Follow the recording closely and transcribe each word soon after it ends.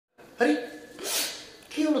আরে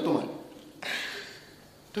কি হলো তোমার?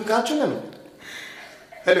 তুমি কাঁদছো কেন?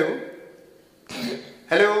 হ্যালো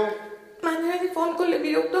হ্যালো, মাঝে মাঝে ফোন করলে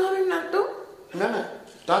বিরক্ত হবেন না তো? না না,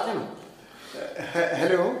 তা কেন?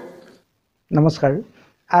 হেল্ল'। নমস্কাৰ,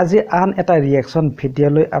 আজি আন এটা ৰিয়েকশ্যন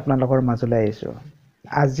ভিডিঅ' লৈ আপোনালোকৰ মাজলৈ আহিছোঁ।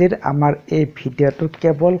 আজিৰ আমাৰ এই ভিডিঅ'টো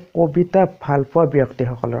কেৱল কবিতা ভাল পোৱা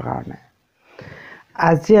ব্যক্তিসকলৰ কাৰণে।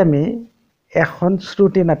 আজি আমি এখন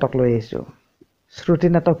শ্ৰুতি নাটক লৈ আহিছোঁ। শ্ৰুতি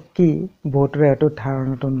নাটক কি বহুতৰে হয়তো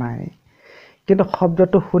ধাৰণাটো নাই, কিন্তু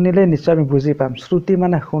শব্দটো শুনিলে নিশ্চয় আমি বুজি পাম। শ্ৰুতি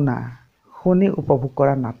মানে শুনা, শুনি উপভোগ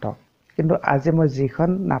কৰা নাটক। কিন্তু আজি মই যিখন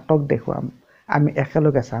নাটক দেখুৱাম, আমি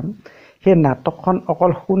একেলগে চাম, সেই নাটকখন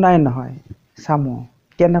অকল শুনাই নহয়, চামো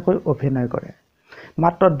কেনেকৈ অভিনয় কৰে।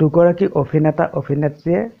 মাত্ৰ দুগৰাকী অভিনেতা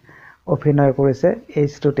অভিনেত্ৰীয়ে অভিনয় কৰিছে এই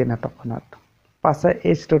শ্ৰুতি নাটকখনত। পাছে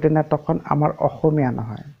এই শ্ৰুতি নাটকখন আমাৰ অসমীয়া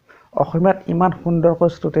নহয়। অসমীয়াত ইমান সুন্দৰকৈ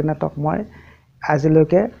শ্ৰুতি নাটক মই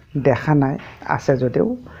আজিলৈকে দেখা নাই, আছে যদিও।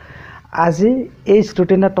 আজি এই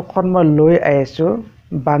শ্ৰুতি নাটকখন মই লৈ আহিছোঁ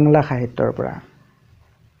বাংলা সাহিত্যৰ পৰা।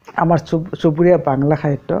 আমাৰ চুবুৰীয়া বাংলা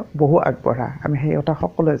সাহিত্য বহু আগবঢ়া, আমি সেই কথা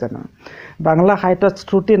সকলোৱে জানো। বাংলা সাহিত্যত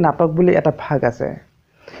শ্ৰুতি নাটক বুলি এটা ভাগ আছে।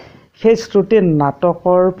 সেই শ্ৰুতি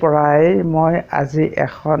নাটকৰ পৰাই মই আজি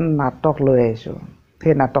এখন নাটক লৈ আহিছোঁ।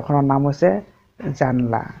 সেই নাটকখনৰ নাম হৈছে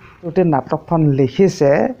জানলা। শ্ৰুতি নাটকখন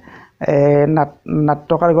লিখিছে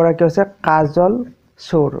নাট্যকাৰগৰাকী হৈছে কাজল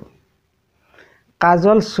চুৰ।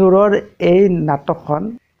 কাজল চুৰৰ এই নাটকখন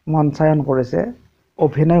মঞ্চায়ন কৰিছে,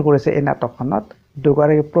 অভিনয় কৰিছে এই নাটকখনত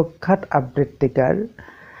দুগৰাকী প্ৰখ্যাত আবৃত্তিকাৰ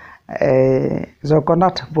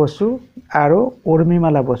জগন্নাথ বসু আৰু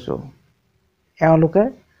উৰ্মিমালা বসু। এওঁলোকে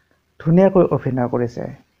ধুনীয়াকৈ অভিনয় কৰিছে।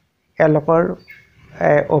 এওঁলোকৰ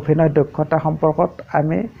অভিনয় দক্ষতা সম্পৰ্কত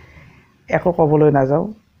আমি একো ক'বলৈ নাযাওঁ।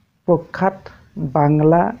 প্ৰখ্যাত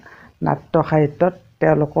বাংলা নাট্য সাহিত্যত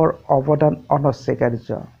তেওঁলোকৰ অৱদান অনস্বীকাৰ্য।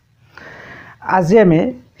 আজি আমি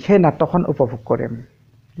সেই নাটকখন উপভোগ কৰিম।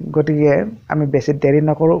 গতিকে আমি বেছি দেৰি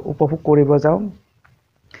নকৰোঁ, উপভোগ কৰিব যাওঁ।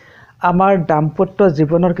 আমাৰ দাম্পত্য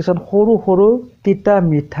জীৱনৰ কিছুমান সৰু সৰু তিতা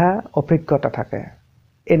মিঠা অভিজ্ঞতা থাকে।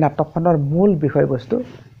 এই নাটকখনৰ মূল বিষয়বস্তু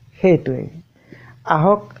সেইটোৱেই।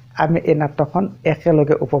 আহক আমি এই নাটকখন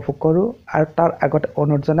একেলগে উপভোগ কৰোঁ। আৰু তাৰ আগতে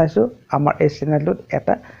অনুৰোধ জনাইছোঁ, আমাৰ এই চেনেলটোত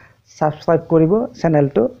এটা ছাবস্ক্ৰাইব কৰিব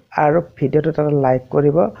চেনেলটো, আৰু ভিডিঅ'টো এটা লাইক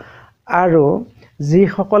কৰিব। আৰু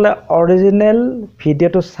যিসকলে অৰিজিনেল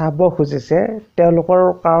ভিডিঅ'টো চাব খুজিছে তেওঁলোকৰ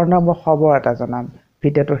কাৰণে মই খবৰ এটা জনাম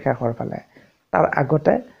ভিডিঅ'টোৰ শেষৰ ফালে। তাৰ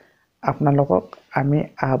আগতে আপোনালোকক আমি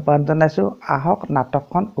আহ্বান জনাইছোঁ, আহক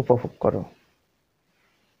নাটকখন উপভোগ কৰোঁ।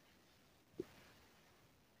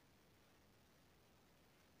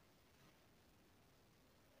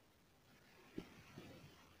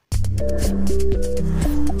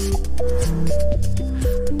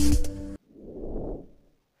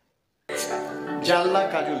 জানলা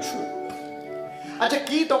কাজল সুর। আচ্ছা,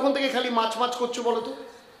 কি তখন থেকে খালি মাছ মাছ করছো বলো তো?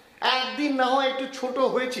 একদিন না হয় একটু ছোট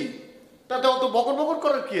হয়েছি, তাতে অত বকর বকর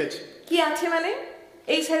করার কি আছে? কি আছে মানে?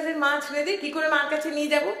 এই সাইজের মাছ রেঁধে কি করে মার কাছে নিয়ে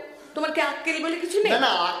যাব? তোমার কি আক্কেল বলে কিছু নেই? না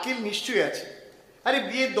না, আক্কেল নিশ্চয়ই আছে। আরে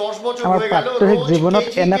বিয়ে 10 বছর আমার হয়ে গেল, প্রাত্যহিক জীবনত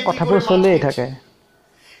এনে কথাবোৰ চলিয়ে থাকে।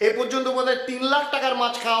 এ পর্যন্ত বোধহয় 3 লাখ টাকার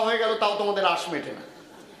মাছ খাওয়া হয়ে গেল, তাও তোমাদের আশ মেটে না।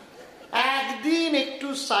 একদিন একটু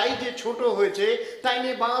সাইজে ছোট হয়েছে তাই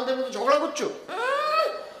নিয়ে বাঙালদের মতো ঝগড়া করছো?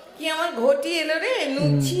 কি আমার ঘটি এলো রে,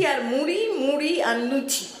 নুচি আর মুড়ি, মুড়ি আর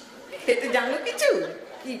নুচি। খেতে জানো কিছু?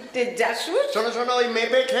 কিপটে জাসুস। শোনো শোনো, ওই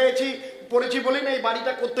মেপে খেয়েছি পড়েছি বলি না এই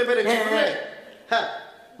বাড়িটা করতে পেরেছি। হ্যাঁ,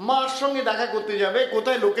 মার সঙ্গে দেখা করতে যাবে,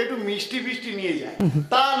 কোথায় লোকে একটু মিষ্টি ফিষ্টি নিয়ে যায়,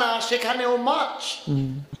 তা না, সেখানেও মাছ।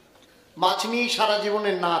 মাছ নিয়ে সারা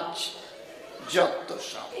জীবনের নাচ, যত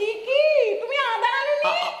সব। তুমি আদা আননি?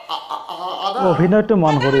 আদা? অভিনয়টো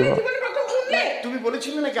মন কৰিব। তুমি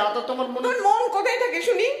বলেছিলে নাকি আদা তোমার মনে? মন কোথায় থাকে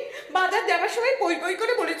শুনি? বাজার যাবার সময় পই পই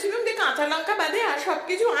করে বলেছিলাম যে কাঁচা লঙ্কা বাদে আর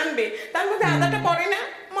সবকিছু আনবে, তার মধ্যে আদাটা পড়ে না।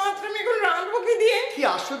 মাত্র আমি এখন রান্নাবো কি দিয়ে? কি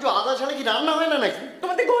আশ্চর্য, আদা ছাড়া কি রান্না হয় না নাকি?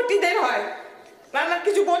 তোমাদের ঘটিদের হয়, রান্নার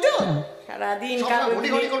কিছু বোঝো? সারাদিন কাগজ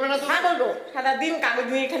করবে না তো? হ্যাঁ বলবো, সারাদিন কাগজ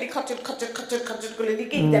নিয়ে খালি খচর খচর খচর খচর করে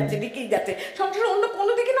দিকেই যাচ্ছে। সংসারে অন্য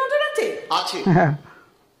কোনো দিকে নজর আছে? আছে,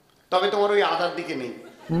 তবে তোমার ওই আদার দিকে নেই।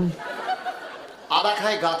 আদা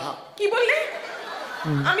খায় গাধা। কি বললে?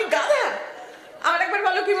 আমি গাধা? আমার একবার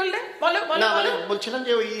বলো, কি বললে? বলো বলো বলো। বলছিলাম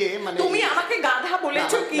যে ওই মানে তুমি আমাকে গাধা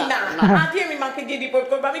বলেছো কি না? আজই আমি মাকে গিয়ে রিপোর্ট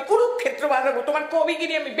করবো, আমি কুরুক্ষেত্র বাঁধাবো, তোমার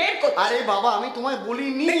কবিগিরি আমি বের করছি। আরে বাবা, আমি তোমায়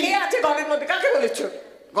বলিনি। কে আছে ঘরের মধ্যে? কাকে বলেছো?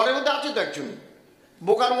 ঘরের মধ্যে আছে তো একজন,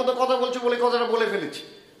 বোকার মতো কথা বলছো বলে কথাটা বলে ফেলেছি।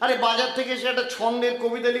 আরে বাজার থেকে এসে একটা ছন্দের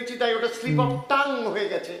কবিতা লিখছি, তাই ওটা স্লিপ অফ টাং হয়ে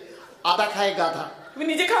গেছে। আদা খায় গাধা। তুমি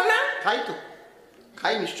নিজে খাও না? খাই তো,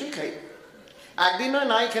 খাই, নিশ্চয়ই খাই। একদিন নয়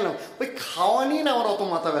নাই খেলাম, ওই খাওয়া নিয়ে না আমার অত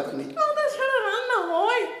মাথা ব্যথা নেই। আদা ছাড়া রান্না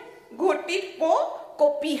হয়?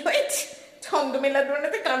 কপি হয়েছে। ছন্দ মেলা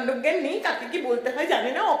দোনাতে কাণ্ডজ্ঞান নেই, কাকে কি বলতে হয় জানে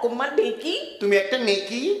না, অকম্মার নেকি। তুমি একটা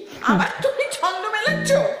নেকি, আবার তুমি ছন্দ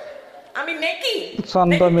মেলাচ্ছ। আমি নেকি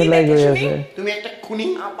ছন্দ মেলাই গৈ আছে। তুমি একটা খুনি।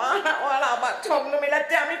 আবার ছন্দ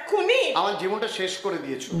মেলাচ্ছে, আমি খুনি। আমার জীবনটা শেষ করে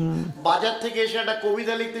দিয়েছো। বাজার থেকে এসে একটা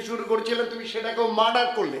কবিতা লিখতে শুরু করেছিলাম, তুমি সেটাকেও মার্ডার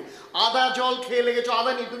করলে। আদা জল খেয়ে লেগেছো,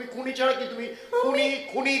 আদা নেই। তুমি খুনি ছাড়া কি, তুমি খুনি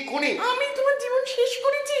খুনি খুনি। আমি তোমার জীবন শেষ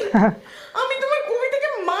করেছি? আমি তোমার কবিতাকে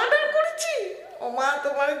মার্ডার করেছি? ও মা,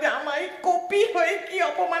 তোমার জামাই কপি হয়ে কি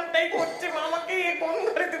অপমানটাই করছে মা আমাকে। কোন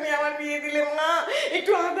ঘরে তুমি আমার বিয়ে দিলে মা?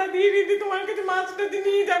 একটু আদা দিয়ে দিদি, তোমার কাছে মাছটা দিয়ে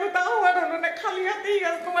নিয়ে যাবো, তাও আর হলো না। খালি হাতেই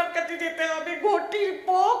আজ তোমার কাছে যেতে হবে। ঘটির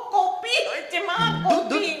পক কপি হয়েছে মা,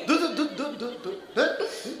 কপি।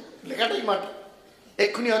 লেখাটাই মাটি।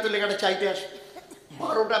 এক্ষুনি হয়তো লেখাটা চাইতে আসে।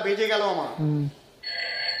 12টা বেজে গেল আমার।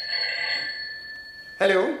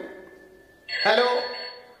 হ্যালো হ্যালো,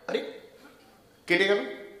 আরে কেটে গেল।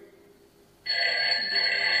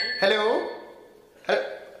 হ্যালো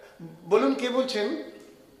বলুন, কে বলছেন?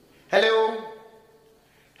 Hello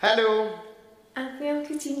hello. আপনি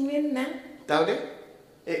আমাকে চিনবেন না? তাহলে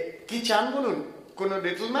কি চান বলুন? কোনো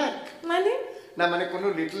লিটল ম্যাগ? মানে না, মানে কোনো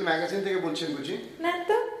লিটল ম্যাগাজিন থেকে বলছেন বুঝি? না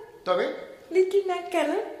তো। তবে লিটল ম্যাগ কেন?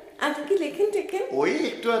 আপনি কি লেখেন টেকেন? ওই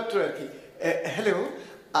একটু আধটু আর কি। হ্যালো,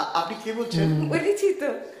 আপনি কে বলছেন? বলেছি তো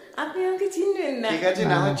আপনি আমাকে চিনবেন না। ঠিক আছে,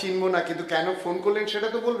 না হয় চিনবো না, কিন্তু কেন ফোন করলেন সেটা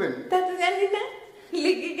তো বলবেন। তা তো জানি না,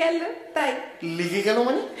 লেগে গেল তাই। লিখে গেল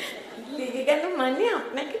মানে? লেগে গেল মানে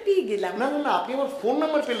আপনাকে পেয়ে গেলাম। না না না, আপনি আমার ফোন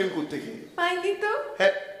নাম্বার পেলেন কোত্থেকে? পাইনি তো।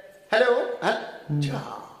 হ্যালো, হ্যাঁ, যা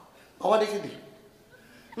আবার রেখে দিল।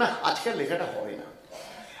 না, আজকাল লেখাটা হবে না।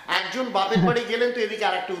 একজন বাপের বাড়ি গেলেন তো এদিকে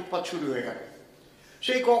আর একটা উৎপাত শুরু হয়ে গেল।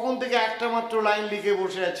 সেই কখন থেকে একটা মাত্র লাইন লিখে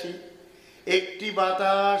বসে আছি। একটি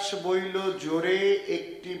বাতাস বইল জোরে,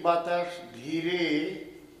 একটি বাতাস ধীরে।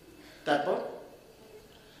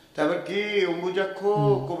 তারপর কি অম্বুজাক্ষ,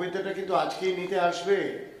 কবিতাটা কিন্তু আজকেই নিতে আসবে,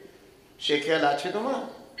 সে খেয়াল আছে তোমার?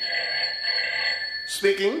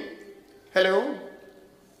 স্পিকিং। হ্যালো,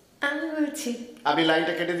 আমি বলছি। আপনি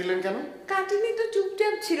লাইনটা কেটে দিলেন কেন? কাটিনি তো,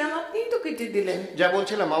 চুপচাপ ছিলাম, আপনিই তো কেটে দিলেন। যা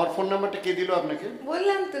বলছিলাম, আমার ফোন নাম্বারটা কে দিল আপনাকে?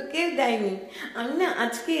 বললাম তো, কেউ দেয়নি। আমি না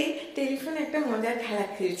আজকে টেলিফোনে একটা মজার খেলা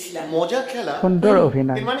খেলছিলাম। মজার খেলা? সুন্দর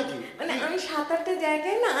অভিনয়। এর মানে কি? মানে আমি 7-8টা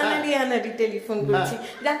জায়গায় না আনাড়ি টেলিফোন করছি।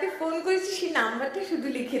 যাকে ফোন করেছি সেই নাম্বারটা শুধু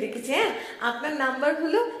লিখে রেখেছি। হ্যাঁ, আপনার নাম্বার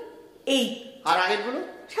হলো এই। আর আগের গুলো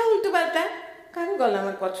সব উল্টো পাল্টা। কারণ গলা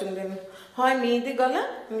আমার পছন্দ না, হয় মেয়েদের গলা,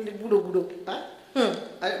 বুড়ো বুড়ো।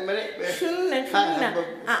 মানে শুনুন না,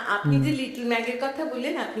 আপনি যে লিটল ম্যাগের কথা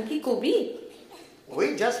বললেন, আপনি কি কবি? ওই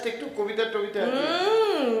জাস্ট একটু কবিতা টবিতা।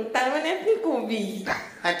 তার মানে আপনি কবি?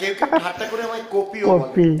 হ্যাঁ, কেউ কেউ ঠাট্টা করে আমায় কপিও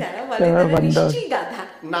কপি, বলে। যারা বলে তারা নিশ্চয়ই গাধা,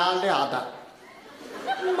 না হলে আদা।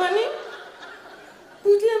 মানে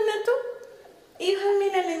বুঝলাম না তো, এইভাবে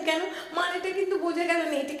মেলালেন কেন? মানেটা কিন্তু বোঝা গেল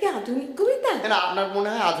না। এটা কি আধুনিক কবিতা? না, আপনার মনে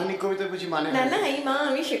হয় আধুনিক কবিতা বুঝি মানে? না না, এই মা,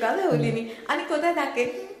 আমি সে কথা বলিনি। আপনি কোথায় থাকেন?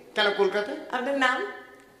 কেন কলকাতায়? আপনার নাম?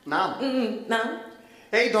 নাম? নাম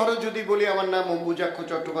এই ধরো যদি বলি আমার নাম অম্বুজাক্ষ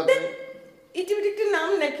চট্টোপাধ্যায়। ইতিমধ্যে একটু নাম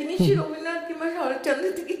নাকি নিশ্চয়ই রবীন্দ্রনাথ কিংবা শরৎচন্দ্র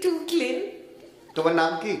থেকে একটু উঠলেন। তোমার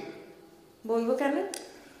নাম কি? বলবো কেন?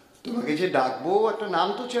 তোমাকে যে ডাকবো একটা নাম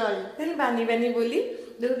তো চাই। তাহলে বানি বানি বলি।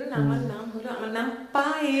 ধরুন আমার নাম হলো, আমার নাম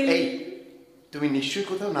পায়েল। এই, তুমি নিশ্চয়ই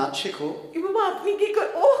কোথাও নাচ শেখো? বাবা, আপনি কি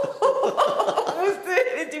ও বুঝতে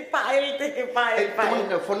পেরেছি, পায়েল থেকে পায়েল।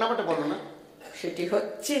 তোমার ফোন নাম্বারটা বলো না। সেটি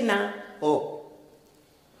হচ্ছে না। ও,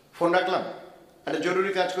 ফোন রাখলাম, একটা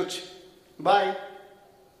জরুরি কাজ করছি, বাই।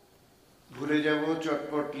 ভুলে যাব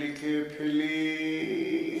চটপট লিখে ফেলি।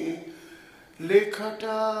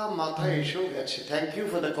 লেখাটা মাথায় এসেও গেছে। Thank you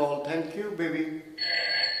for the call. Thank you baby.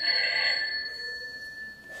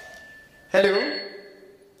 Hello.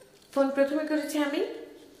 Phone প্রথমে করেছি আমি,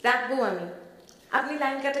 রাখবো আমি। আপনি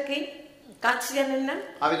লাইন কাটা কে? কাজ জানেন না?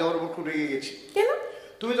 আমি তোমার উপর খুব রেগে গেছি। কেন?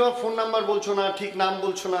 তুমি তোমার ফোন নাম্বার বলছো না, ঠিক নাম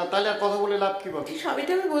বলছো না, তাহলে আর কথা বলে লাভ কি? বলো।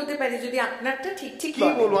 সবইটা আমি বলতে পারি যদি আপনারটা ঠিক ঠিক কি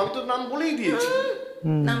বলবো? আমি তো নাম বলেই দিয়েছি।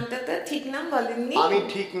 নামটা তো ঠিক নাম বলেননি। আমি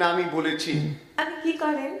ঠিক নামই বলেছি। আপনি কি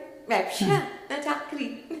করেন? ব্যবসা না চাকরি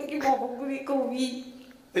নাকি বকগুড়ি কবি?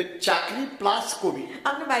 চাকরি প্লাস কবি।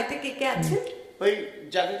 আপনার বাড়িতে কে কে আছেন? ওই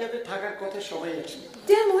যাদের যাদের থাকার কথা সবাই আছে।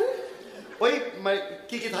 যেমন? ওই মানে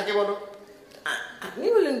কি কি থাকে বলো? আপনি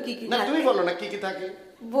বলুন কি কি না, থাকে। তুমি বলো না কি কি থাকে।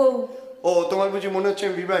 বউ। ও, তোমার বুঝি মনে হচ্ছে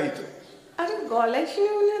আমি বিবাহিত? আরে গলায়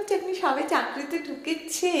শুনে মনে হচ্ছে আপনি সবে চাকরিতে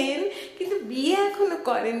ঢুকেছেন, কিন্তু বিয়ে এখনো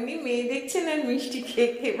করেননি। মেয়ে দেখছেন আর মিষ্টি খেয়ে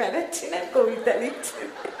খেয়ে বেড়াচ্ছেন আর কবিতা লিখছেন।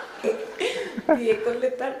 বিয়ে করলে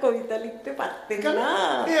তো আর কবিতা লিখতে পারতেন না।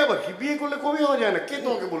 আবার কি, বিয়ে করলে কবি হওয়া যায় না? কে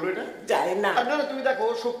তোমাকে বললো এটা? যায় না। আপনারা তুমি দেখো,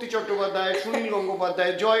 শক্তি চট্টোপাধ্যায়, সুনীল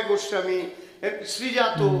গঙ্গোপাধ্যায়, জয় গোস্বামী,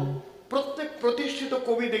 শ্রীজাত, প্রত্যেক প্রতিষ্ঠিত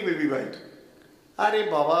কবি দেখবে বিবাহিত। আরে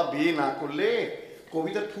বাবা, বিয়ে না করলে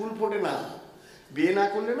কবিতার ফুল ফোটে না। বিয়ে না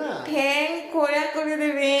করলে না ঠ্যাং খোড়া করে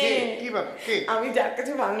দেবে। কি ব্যাপার? আমি যার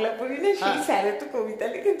কাছে বাংলা পড়ি না সেই স্যারে তো কবিতা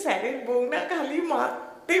লেখেন। স্যারের বউ না খালি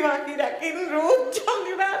মারতে বাকি রাখেন, রোজ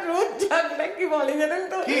ঝগড়া। কি বলে জানেন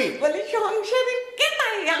তো? বলে সংসারে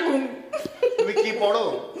কেনাই আগুন। তুমি কি পড়ো?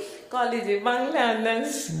 কলেজে বাংলা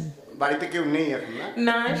অনার্স। বাড়িতে কেউ নেই এখন?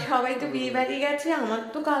 না, সবাই তো বিয়ে বাড়ি গেছে। আমার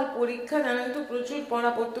তো কাল পরীক্ষা, জানেন তো, প্রচুর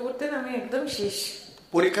পড়া পড়তে পড়তে আমি একদম শেষ।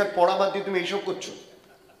 পরীক্ষার পড়া বাদ দিয়ে তুমি এইসব করছো?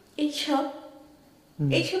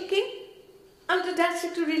 এইসব কি? আমি তো জাস্ট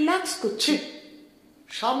একটু রিল্যাক্স করছি।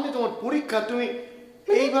 সামনে তোমার পরীক্ষা, তুমি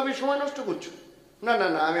এইভাবে সময় নষ্ট করছো? না না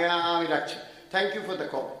না, আমি রাখছি। Thank you for the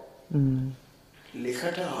call.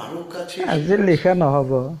 লেখাটা আরো কাছে। আজি লেখা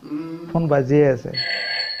নহব, ফোন বাজিয়ে আছে।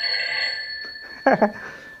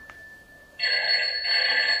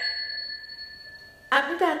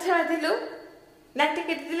 আপনি তো আচ্ছা বাজিল, নাকটা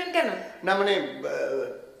কেটে দিলেন কেন? না মানে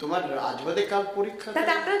তোমার আজ বাদে কাল পরীক্ষা।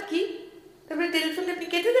 দাদা আপনার কি? তারপরে টেলিফোনটা আপনি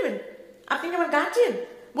কেটে দেবেন? আপনি কি আমার গার্জিয়ান?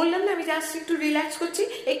 বললাম না আমি জাস্ট একটু রিল্যাক্স করছি।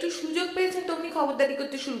 একটু সুযোগ পেয়েছেন তো আপনি খবরদারি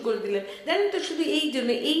করতে শুরু করে দিলেন। জানেন তো, শুধু এই জন্য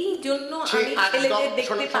আমি ছেলেদের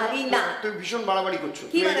দেখতে পারি না। তুমি ভীষণ বাড়াবাড়ি করছো।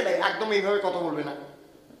 একদম এইভাবে কথা বলবে না,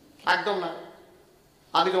 একদম না।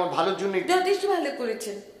 আমি তোমার ভালোর জন্য। যথেষ্ট ভালো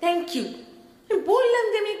করেছেন, থ্যাংক ইউ। বললাম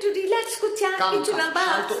যে আমি একটু রিল্যাক্স করছি, আর কিছু না।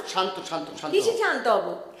 শান্ত। কিসে শান্ত হব?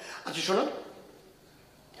 আচ্ছা শোনো,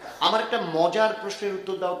 আমার একটা মজার প্রশ্নের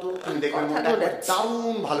উত্তর দাও তো, তুমি দেখবে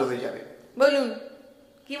দারুণ ভালো হয়ে যাবে। বলুন,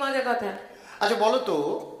 কি মজার কথা? আচ্ছা বলো তো,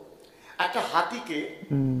 একটা হাতিকে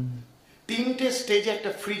 3টে স্টেজে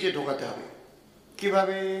একটা ফ্রিজে ঢোকাতে হবে,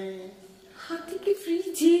 কিভাবে? হাতিকে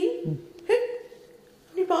ফ্রিজে?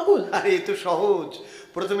 আপনি পাগল? আরে এ তো সহজ।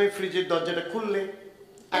 প্রথমে ফ্রিজের দরজাটা খুললে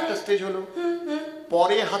একটা স্টেজ হলো,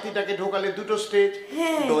 পরে হাতিটাকে ঢোকালে 2টো স্টেজ,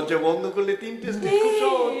 দরজা বন্ধ করলে 3টে স্টেজ।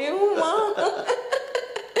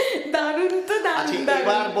 দারুণ তো, দারুণ।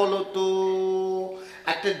 এবার বলো তো,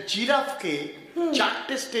 একটা জিরাফকে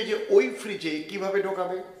 4টে স্টেজে ওই ফ্রিজে কিভাবে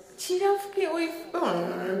ঢোকাবে? জিরাফকে ওই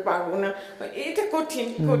পারবো না, এটা কঠিন।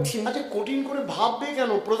 আচ্ছা কঠিন করে ভাববে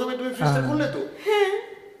কেন? প্রথমে তুমি ফ্রিজটা খুললে তো,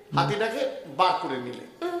 হাতিটাকে বার করে নিলে,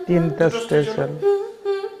 3টা স্টেশন,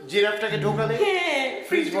 জিরাফটাকে ঢোকালে,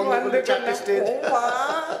 ফ্রিজ বন্ধ করলে 4টে স্টেজ।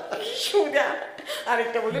 সোজা।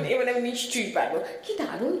 আরেকটা বলুন, এবার আমি নিশ্চয়ই পারবো। কি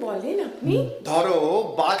দারুণ বলেন আপনি। ধরো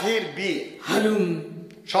বাঘের বিয়ে,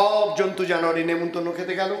 সব জন্তু জানোয়ারি নেমন্তন্ন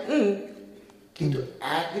খেতে গেল, কিন্তু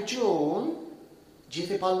একজন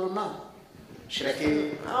যেতে পারলো না। সেটাকে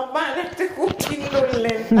আবার একটা কঠিন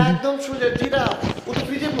বললেন। একদম সোজা, জিরাফ, ও তো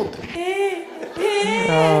ফ্রিজের মধ্যে।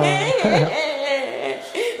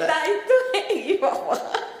 তাই তো। বাবা,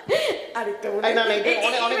 আরেকটা বলুন।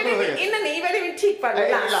 এইবারে আমি ঠিক পারবো।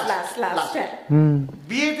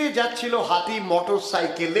 বিয়েতে যাচ্ছিল হাতি মোটর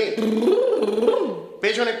সাইকেলে,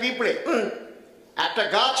 পেছনে পিঁপড়ে। একটা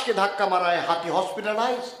গাছকে ধাক্কা মারায় হাতি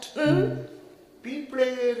হসপিটালাইজড।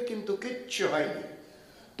 পিঁপড়ের কিন্তু কিচ্ছু হয়নি,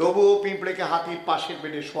 তবুও পিঁপড়েকে হাতির পাশের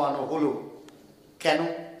বেডে শোয়ানো হলো। কেন?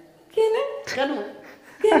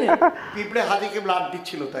 পিঁপড়ে হাতিকে ব্লাড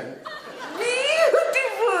দিচ্ছিল তাই।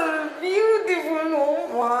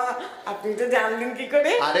 আপনি তো জানলেন কি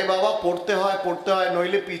করে? আরে বাবা, পড়তে হয়,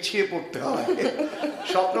 নইলে পিছিয়ে পড়তে হয়।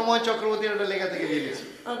 স্বপ্নময় চক্রবর্তীর একটা লেখা থেকে জেনেছি।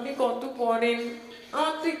 আপনি কত পড়েন?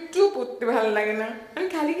 আমার তো একটু পড়তে ভালো লাগে না, আমি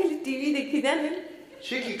খালি টিভি দেখি, জানেন?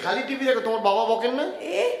 সে কি খালি টিভি দেখো? তোমার বাবা বকেন না?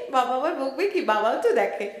 বাবা আবার বকবে কি? বাবাও তো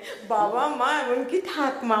দেখে। বাবা, মা, এমনকি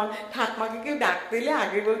ঠাকমাকে কেউ ডাকতে এলে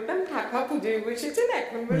আগে বলতাম ঠাকমা পুজোয় বসেছেন,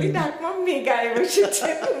 এখন বলি ঠাকমা মেগায়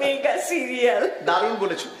বসেছেন। Mega serial. দারুণ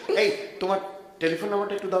বলেছো। এই তোমার টেলিফোন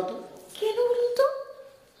নাম্বারটা একটু দাও তো। কেন বলুন তো?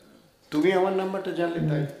 তুমি আমার নাম্বারটা জানলে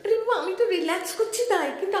তাই। আমি তো রিল্যাক্স করছি তাই,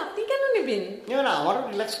 কিন্তু আপনি কেন নেবেন? না, আমারও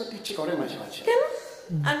রিল্যাক্স করতে ইচ্ছে করে মাঝে মাঝে। কেন?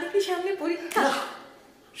 আপনি কি সামনে পরীক্ষা?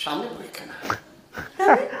 সামনে পরীক্ষা না,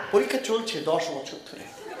 পরীক্ষা চলছে 10 বছর ধরে।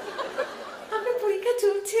 আপনার পরীক্ষা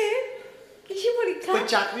চলছে? কিসের পরীক্ষা? ওই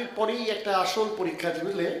চাকরির পরেই একটা আসল পরীক্ষা আছে,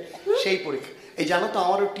 বুঝলে? সেই পরীক্ষা। এই জানো তো,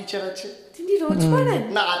 আমারও টিচার আছে। তিনি রোজ পড়ান?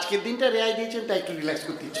 না, আজকের দিনটা রেয়াই দিয়েছেন, তাই একটু রিল্যাক্স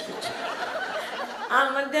করতে ইচ্ছে করছে।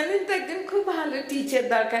 আমার জানেন তো একজন খুব ভালো টিচার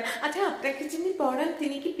দরকার। আচ্ছা, আপনাকে যিনি পড়ান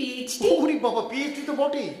তিনি কি পিএইচডি? ওরে বাবা, পিএইচডি তো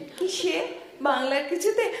বটেই। কিসে? বাংলার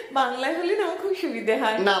কিছুতে? বাংলায় হলে না খুব সুবিধা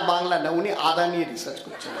হয়। না, বাংলা না, উনি আদা নিয়ে রিসার্চ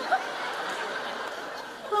করছেন।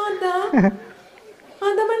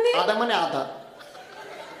 আদা মানে আদা,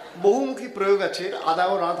 বহুমুখী প্রয়োগ আছে। আদা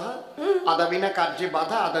ও রাধা, আদা বিনা কার্যে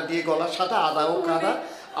বাধা, আদা দিয়ে গলার সাদা, আদা ও কাদা,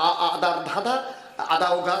 আদার ধাঁধা, আদা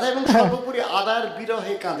ও গাধা, এবং সর্বোপরি আদার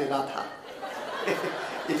বিরহে কাঁদে রাধা।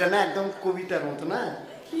 এটা না একদম কবিতার মতো না?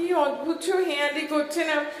 কি অদ্ভুত হেয়ালি করছেন।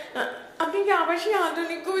 আপনি কি আবার সেই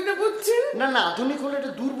আধুনিক কবিতা বলছেন? না না, আধুনিক হলে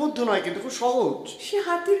এটা দুর্বোধ্য নয়, কিন্তু খুব সহজ। সে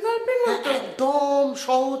হাতির গল্পের মতো একদম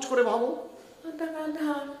সহজ করে ভাবো। আধা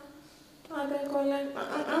গাধা আধা কলার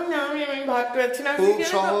আমি ভাবতে পারছি না। খুব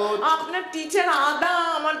সহজ। আপনার টিচার আদা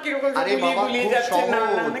আমার কিরকম আরে বাবা, গুলিয়ে খুব যাচ্ছে। না না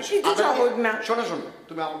সহজ। না, কিছু সহজ না। শোনো শোনো,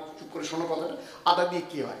 তুমি আমার চুপ করে শোনো কথাটা। আদা দিয়ে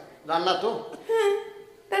কি হয়? রান্না তো। হ্যাঁ,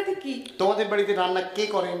 তাতে কি? তোমাদের বাড়িতে রান্না কে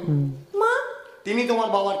করেন? মা। তিনি তোমার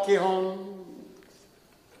বাবার কে হন?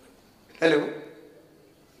 হ্যালো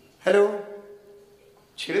হ্যালো,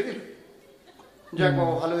 ছেড়ে দিল। যাক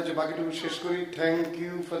বাবা, ভালো হয়েছে। বাকিটুকু শেষ করি। Thank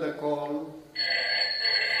you for the call.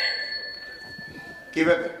 কি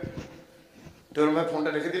ব্যাপার, তোর ভাই ফোনটা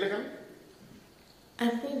রেখে দিলে কেন?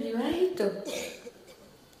 আপনি বিবাহিত?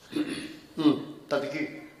 তাতে কি?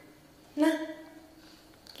 না,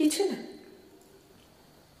 কিছু না।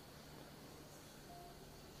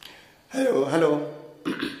 হ্যালো হ্যালো,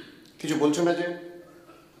 কিছু বলছো না যে?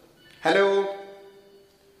 Hello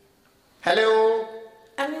hello.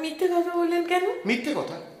 আপনি মিথ্যে কথা বললেন কেন? মিথ্যে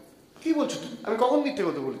কথা? কি বলছো তুমি? আমি কখন মিথ্যে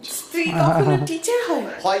কথা বলেছি? স্ত্রী কখনো টিচার হয়?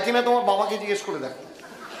 হয় কিনা তোমার বাবাকে জিজ্ঞেস করে দেখো।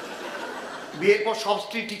 বিয়ের পর সব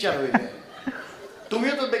স্ত্রী টিচার হয়ে যায়।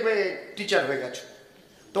 তুমিও তো দেখবে টিচার হয়ে গেছো।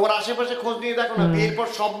 তোমার আশেপাশে খোঁজ নিয়ে দেখো না, বিয়ের পর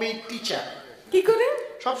সব মেয়ে টিচার। কি করে?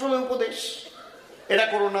 সবসময় উপদেশ, এটা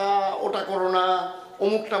করো না, ওটা করো না,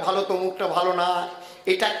 অমুকটা ভালো তমুকটা ভালো না,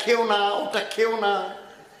 এটা খেও না, ওটা খেও না।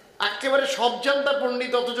 একেবারে সব জানতা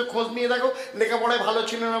পণ্ডিত, অথচ খোঁজ নিয়ে দেখো লেখাপড়ায় ভালো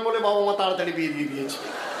ছিল না বলে বাবা মা তাড়াতাড়ি বিয়ে দিয়ে দিয়েছে।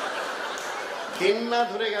 ঘেন্না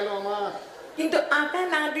ধরে গেল আমার। কিন্তু আটা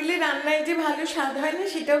না দিলে রান্নায় যে ভালো স্বাদ হয় না,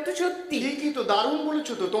 সেটাও তো সত্যি। ঠিকই তো, দারুণ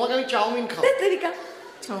বলেছো তো। তোমাকে আমি চাউমিন খাবো।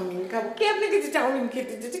 চাউমিন খাবো? কে আপনাকে যে চাউমিন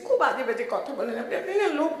খেতে দিয়েছে? খুব বাজে বাজে কথা বলেন আপনি। আপনি না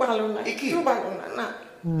লোক ভালো না, একটু ভালো না। না,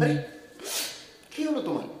 আরে কি হলো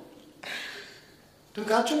তোমার? তুমি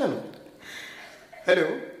কাঁদছো কেন? Hello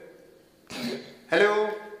hello.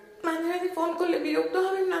 মাঝে মাঝে ফোন করলে বিরক্ত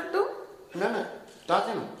হবেন না তো? না না, তা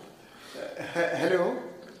কেন? Hello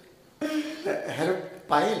hello,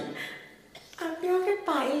 Payel? আপনি আমাকে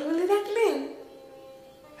পায়েল বলে ডাকলেন?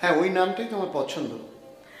 হ্যাঁ, ওই নামটাই তোমার পছন্দ।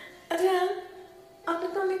 আচ্ছা, আপনার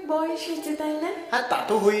তো অনেক বয়স হয়েছে, তাই না? হ্যাঁ, তা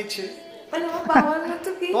তো হয়েছে। মানে আমার বাবার মতো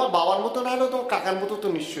কি? তোমার বাবার মতো না হলেও তোমার কাকার মতো তো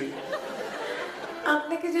নিশ্চয়ই।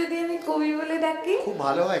 আপনাকে যদি আমি কবি বলে ডাকি? খুব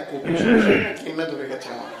ভালো হয়। কবি কেন্না ধরে গেছে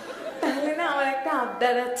আমার। তাহলে না, আমার একটা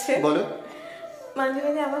আবদার আছে। বলো। মাঝে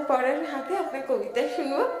মাঝে আমার পড়ার হাতে আপনার কবিতা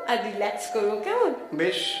শুনবো আর রিল্যাক্স করবো, কেমন?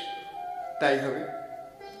 বেশ, তাই হবে।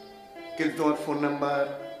 কিন্তু তোমার ফোন নাম্বার,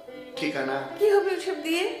 ঠিকানা? কি হবে ওসব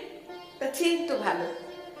দিয়ে? তা চেন তো ভালো।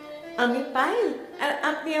 আমি পায়েল আর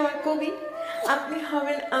আপনি আমার কবি। আপনি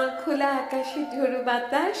হবেন আমার খোলা আকাশে ঝোড়ো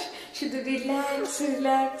বাতাস, শুধু relax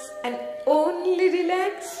relax and only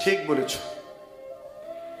relax. ঠিক বলেছ।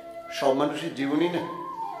 সব মানুষের জীবনই না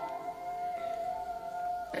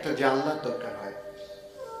একটা জানলার দরকার হয়।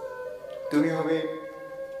 তুমি হবে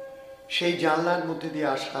সেই জানলার মধ্যে দিয়ে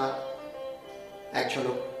আসা এক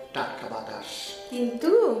ঝলক টাটকা বাতাস।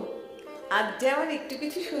 কিন্তু আজ যে আমার একটু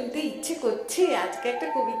কিছু শুনতে ইচ্ছে করছে। আজকে একটা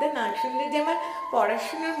কবিতা না শুনলে যে আমার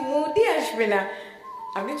পড়াশোনার মুডই আসবে না।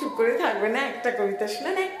 আপনি চুপ করে থাকবেন না? একটা কবিতা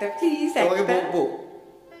শোনান, একটা প্লিজ। তোমাকে বকবো,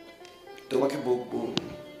 তোমাকে বকবো,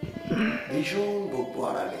 ভীষণ বকবো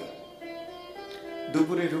আড়ালে।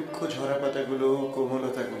 দুপুরে রুক্ষ ঝরা পাতাগুলো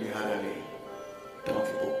কোমলতাগুলি হারালে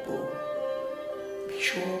তোমাকে বকবো,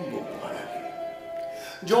 ভীষণ বকবো আড়ালে।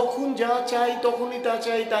 যখন যা চাই তখনই তা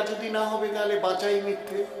চাই, তা যদি না হবে তাহলে বাঁচাই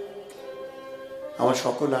মিথ্যে। আমার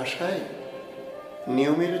সকল আশায়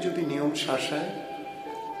নিয়মের যদি নিয়ম শাসায়,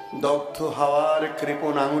 দগ্ধ হাওয়ার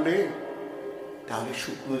কৃপণ আঙুলে, তাহলে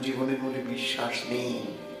শুকনো জীবনের মধ্যে বিশ্বাস নেই।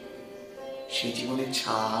 সে জীবনে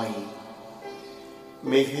ছাই।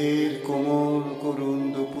 মেঘের কোমল করুণ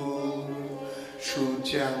দুপুর,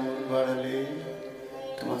 সূর্যে আঙুল বাড়ালে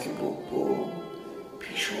তোমাকে বকবো,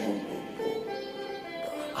 ভীষণ বকবো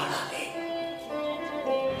আড়ালে।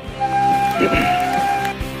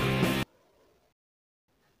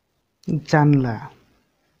 জানলা।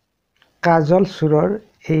 কাজল সুৰৰ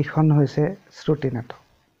এইখন হৈছে শ্ৰুতি নাটক।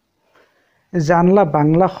 জানলা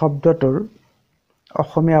বাংলা শব্দটোৰ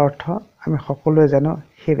অসমীয়া অৰ্থ আমি সকলোৱে জানো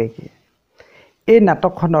খিৰিকী। এই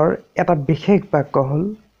নাটকখনৰ এটা বিশেষ বাক্য হ'ল,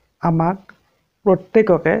 আমাক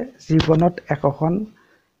প্ৰত্যেককে জীৱনত একোখন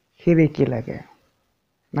খিৰিকী লাগে।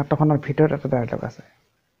 নাটকখনৰ ভিতৰত এটা ডায়লগ আছে।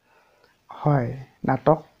 হয়,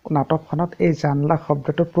 নাটকখনত এই জানলা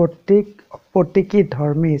শব্দটো প্ৰতীকী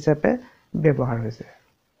ধৰ্মী হিচাপে ব্যৱহাৰ হৈছে।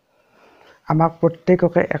 আমাক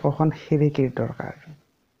প্ৰত্যেককে একোখন খিৰিকীৰ দৰকাৰ,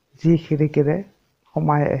 যি খিৰিকীৰে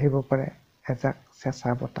সোমাই আহিব পাৰে এজাক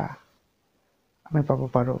চেঁচা বতাহ, আমি পাব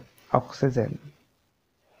পাৰোঁ অক্সিজেন।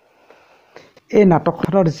 এই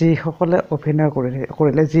নাটকখনৰ যিসকলে অভিনয়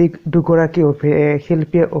কৰিলে যি দুগৰাকী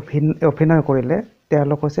শিল্পীয়ে অভিনয় কৰিলে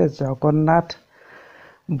তেওঁলোক হৈছে জগন্নাথ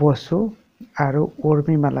বসু আৰু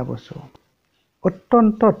উৰ্মিমালা বসু।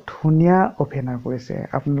 অত্যন্ত ধুনীয়া অভিনয় কৰিছে,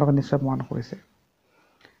 আপোনালোকে নিশ্চয় মন কৰিছে।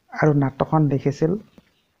 আৰু নাটকখন লিখিছিল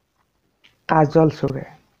কাজল চুৰে।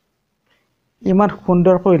 ইমান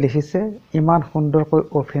সুন্দৰকৈ লিখিছে, ইমান সুন্দৰকৈ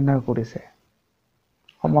অভিনয় কৰিছে,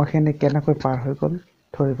 সময়খিনি কেনেকৈ পাৰ হৈ গ'ল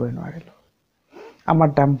ধৰিবই নোৱাৰিলোঁ। আমাৰ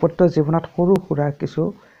দাম্পত্য জীৱনত সৰু সুৰা কিছু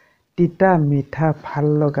তিতা মিঠা ভাল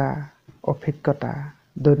লগা অভিজ্ঞতা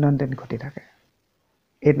দৈনন্দিন ঘটি থাকে।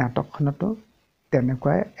 এই নাটকখনতো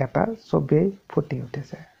তেনেকুৱাই এটা ছবিয়েই ফুটি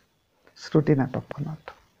উঠিছে শ্ৰুতি নাটকখনত।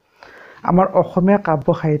 আমাৰ অসমীয়া কাব্য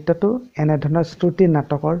সাহিত্যতো এনেধৰণৰ শ্ৰুতি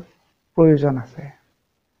নাটকৰ প্ৰয়োজন আছে।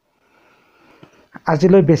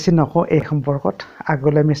 আজিলৈ বেছি নকওঁ এই সম্পৰ্কত,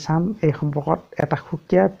 আগলৈ আমি চাম এই সম্পৰ্কত এটা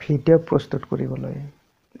সুকীয়া ভিডিঅ' প্ৰস্তুত কৰিবলৈ।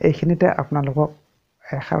 এইখিনিতে আপোনালোকক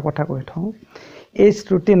এষাৰ কথা কৈ থওঁ, এই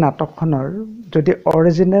শ্ৰুতি নাটকখনৰ যদি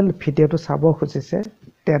অৰিজিনেল ভিডিঅ'টো চাব খুজিছে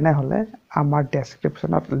তেনেহ'লে আমাৰ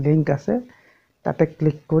ডেছক্ৰিপশ্যনত লিংক আছে, তাতে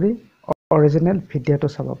ক্লিক কৰি অৰিজিনেল ভিডিঅ'টো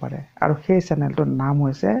চাব পাৰে। আৰু সেই চেনেলটোৰ নাম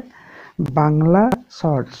হৈছে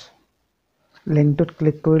BanglaShortz। লিংকটোত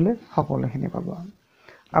ক্লিক কৰিলে সকলোখিনি পাব।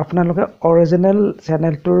 আপোনালোকে অৰিজিনেল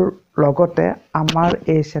চেনেলটোৰ লগতে আমাৰ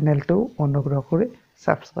এই চেনেলটো অনুগ্ৰহ কৰি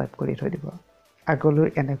ছাবস্ক্ৰাইব কৰি থৈ দিব আগলৈ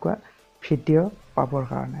এনেকুৱা ভিডিঅ' পাবৰ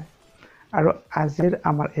কাৰণে। আৰু আজিৰ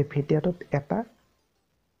আমাৰ এই ভিডিঅ'টোত এটা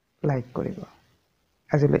লাইক কৰিব।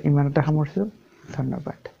 আজিলৈ ইমানতে সামৰিছোঁ,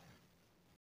 ধন্যবাদ।